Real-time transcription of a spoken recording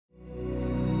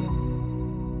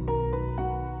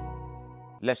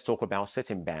let's talk about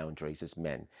setting boundaries as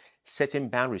men. Setting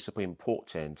boundaries is super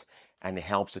important and it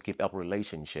helps to keep up a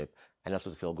relationship and also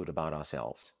to feel good about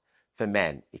ourselves. For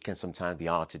men, it can sometimes be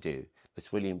hard to do.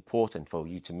 It's really important for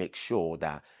you to make sure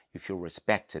that you feel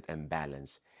respected and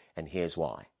balanced. And here's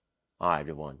why. Hi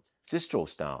everyone, this is Joe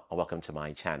Star and welcome to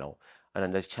my channel. And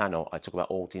on this channel, I talk about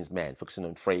all things men, focusing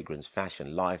on fragrance,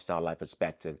 fashion, lifestyle, life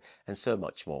perspective, and so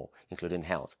much more, including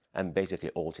health, and basically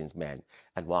all things men.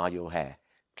 And while you're here,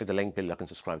 click the link below and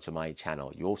subscribe to my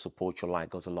channel. Your support, your like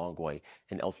goes a long way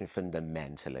in helping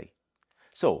fundamentally.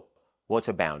 So, what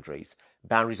are boundaries?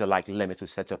 Boundaries are like limits we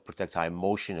set to protect our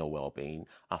emotional well-being,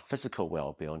 our physical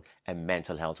well-being, and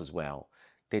mental health as well.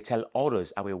 They tell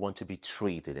others how we want to be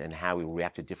treated and how we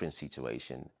react to different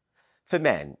situations. For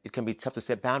men, it can be tough to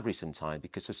set boundaries sometimes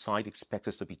because society expects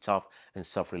us to be tough and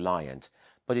self-reliant.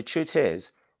 But the truth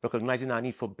is, recognizing our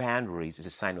need for boundaries is a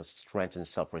sign of strength and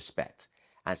self-respect.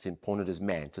 And it's important as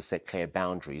men to set clear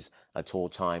boundaries at all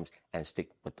times and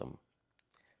stick with them.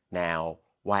 Now,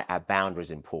 why are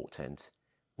boundaries important?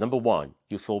 Number one,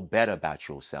 you feel better about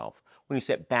yourself. When you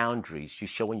set boundaries, you're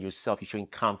showing yourself, you're showing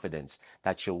confidence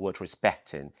that you're worth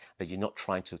respecting, that you're not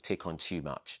trying to take on too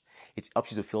much. It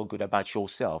helps you to feel good about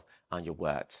yourself and your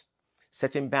words.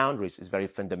 Setting boundaries is very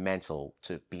fundamental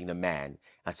to being a man,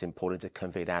 and it's important to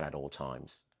convey that at all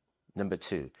times. Number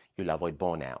two, you'll avoid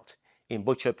burnout. In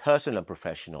both your personal and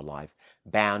professional life,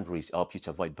 boundaries help you to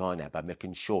avoid burnout by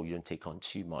making sure you don't take on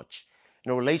too much.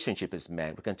 In a relationship as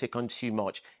men, we can take on too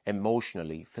much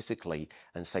emotionally, physically,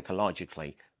 and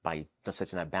psychologically by not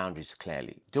setting our boundaries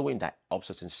clearly. Doing that helps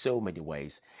us in so many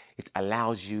ways. It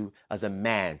allows you as a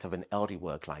man to have an healthy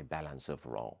work-life balance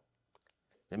overall.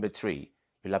 Number three,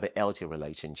 you'll have a healthy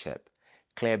relationship.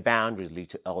 Clear boundaries lead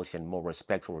to healthy and more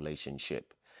respectful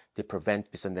relationship. They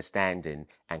prevent misunderstanding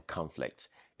and conflict.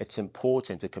 It's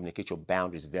important to communicate your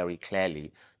boundaries very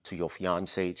clearly to your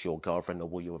fiance, to your girlfriend, or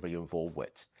whoever you're involved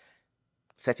with.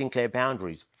 Setting clear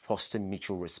boundaries fosters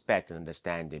mutual respect and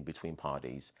understanding between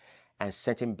parties. And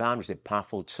setting boundaries is a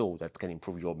powerful tool that can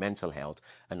improve your mental health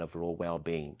and overall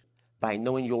well-being. By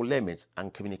knowing your limits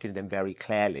and communicating them very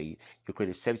clearly, you create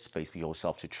a safe space for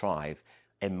yourself to thrive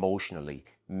emotionally,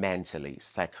 mentally,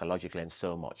 psychologically, and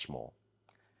so much more.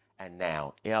 And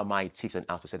now, here are my tips on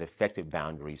how to set effective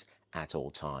boundaries at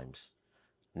all times.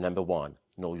 Number one,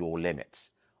 know your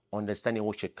limits. Understanding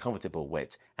what you're comfortable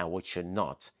with and what you're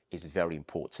not is very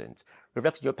important.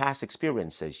 Reflect on your past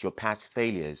experiences, your past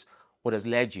failures. What has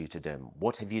led you to them?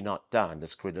 What have you not done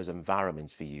that's created those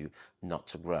environments for you not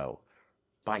to grow?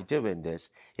 By doing this,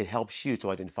 it helps you to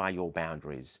identify your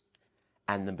boundaries.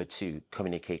 And number two,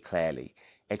 communicate clearly.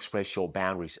 Express your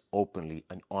boundaries openly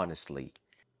and honestly.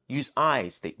 Use I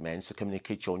statements to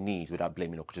communicate your needs without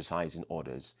blaming or criticizing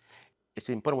others. It's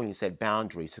important when you set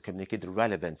boundaries to communicate the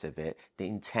relevance of it, the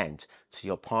intent to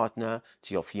your partner,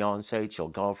 to your fiance, to your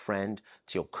girlfriend,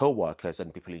 to your co-workers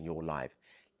and people in your life.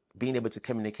 Being able to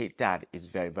communicate that is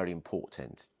very, very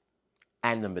important.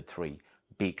 And number three,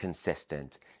 be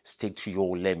consistent. Stick to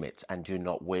your limits and do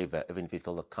not waver, even if you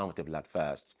feel uncomfortable at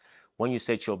first. When you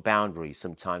set your boundaries,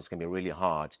 sometimes it can be really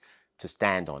hard to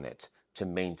stand on it, to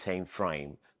maintain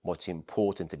frame. What's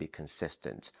important to be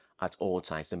consistent at all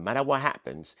times. No matter what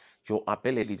happens, your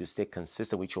ability to stay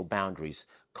consistent with your boundaries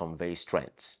conveys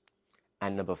strength.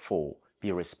 And number four,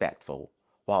 be respectful.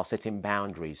 While setting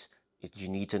boundaries, you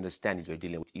need to understand that you're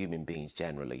dealing with human beings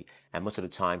generally, and most of the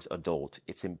times adult.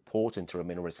 It's important to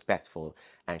remain respectful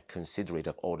and considerate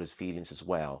of others' feelings as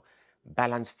well.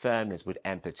 Balance firmness with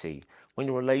empathy. When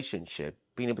in a relationship,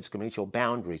 being able to communicate your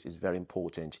boundaries is very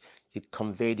important. You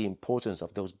convey the importance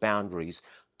of those boundaries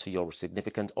to your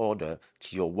significant other,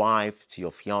 to your wife, to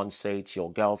your fiance, to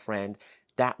your girlfriend.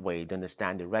 That way, they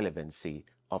understand the relevancy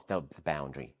of the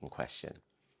boundary in question.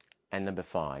 And number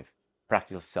five,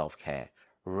 practice self-care.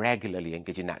 Regularly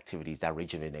engage in activities that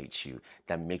rejuvenate you,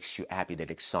 that makes you happy, that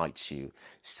excites you.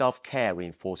 Self-care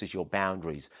reinforces your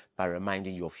boundaries by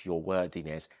reminding you of your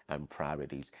worthiness and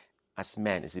priorities. As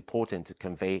men, it's important to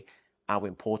convey how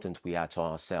important we are to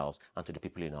ourselves and to the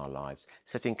people in our lives.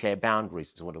 Setting clear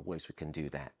boundaries is one of the ways we can do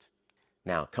that.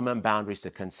 Now, common boundaries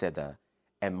to consider: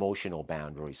 emotional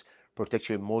boundaries. Protect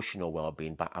your emotional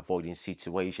well-being by avoiding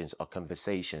situations or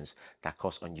conversations that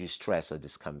cause undue stress or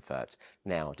discomfort.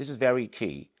 Now, this is very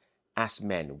key. As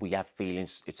men, we have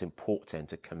feelings. It's important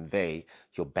to convey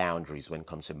your boundaries when it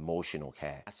comes to emotional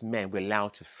care. As men, we're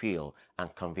allowed to feel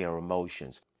and convey our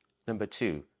emotions. Number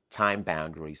two, time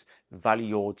boundaries. Value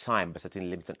your time by setting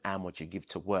limits on how much you give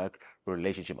to work,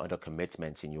 relationship, other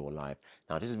commitments in your life.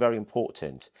 Now, this is very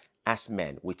important. As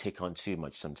men, we take on too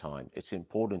much sometimes. It's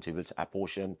important to be able to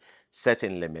apportion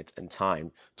certain limits and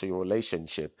time to your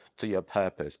relationship, to your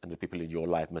purpose, and the people in your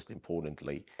life, most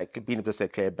importantly. Being able to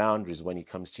set clear boundaries when it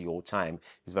comes to your time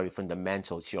is very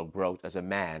fundamental to your growth as a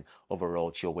man,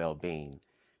 overall to your well-being.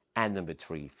 And number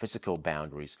three, physical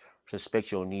boundaries.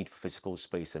 Respect your need for physical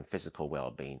space and physical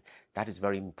well-being. That is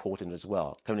very important as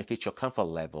well. Communicate your comfort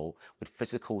level with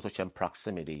physical touch and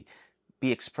proximity.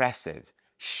 Be expressive,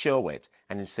 show it,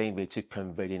 and in the same way to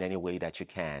convey it in any way that you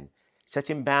can.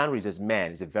 Setting boundaries as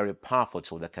men is a very powerful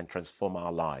tool that can transform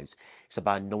our lives. It's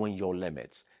about knowing your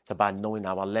limits. It's about knowing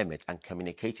our limits and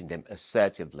communicating them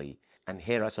assertively. And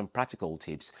here are some practical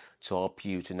tips to help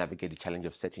you to navigate the challenge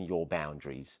of setting your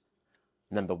boundaries.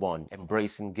 Number one,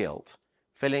 embracing guilt.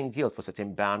 Feeling guilt for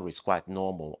setting boundaries is quite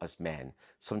normal as men.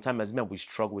 Sometimes as men, we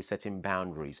struggle with setting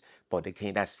boundaries, but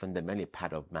again, that's fundamentally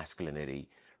part of masculinity.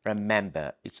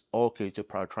 Remember, it's okay to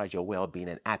prioritize your well-being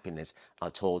and happiness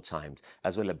at all times,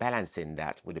 as well as balancing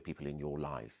that with the people in your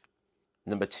life.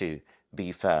 Number two,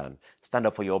 be firm. Stand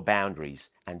up for your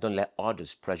boundaries and don't let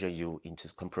others pressure you into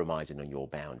compromising on your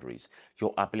boundaries.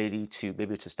 Your ability to be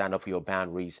able to stand up for your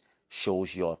boundaries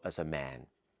shows you off as a man.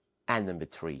 And number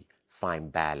three,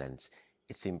 find balance.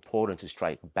 It's important to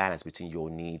strike balance between your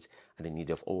needs and the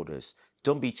need of others.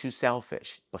 Don't be too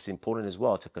selfish, but it's important as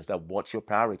well to consider what your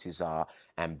priorities are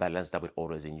and balance that with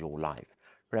others in your life.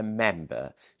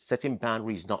 Remember, setting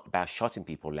boundaries is not about shutting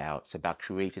people out. It's about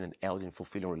creating an healthy and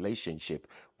fulfilling relationship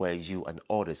where you and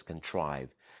others can thrive.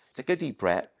 Take a deep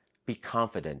breath, be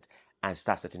confident, and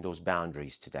start setting those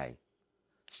boundaries today.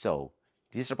 So,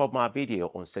 this is about my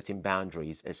video on setting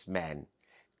boundaries as men.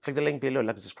 Click the link below,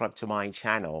 like to subscribe to my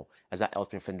channel as that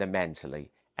helps me fundamentally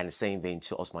and the same vein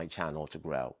to us my channel to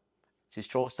grow. This is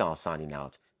Troll Star signing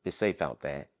out. Be safe out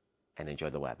there and enjoy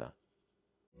the weather.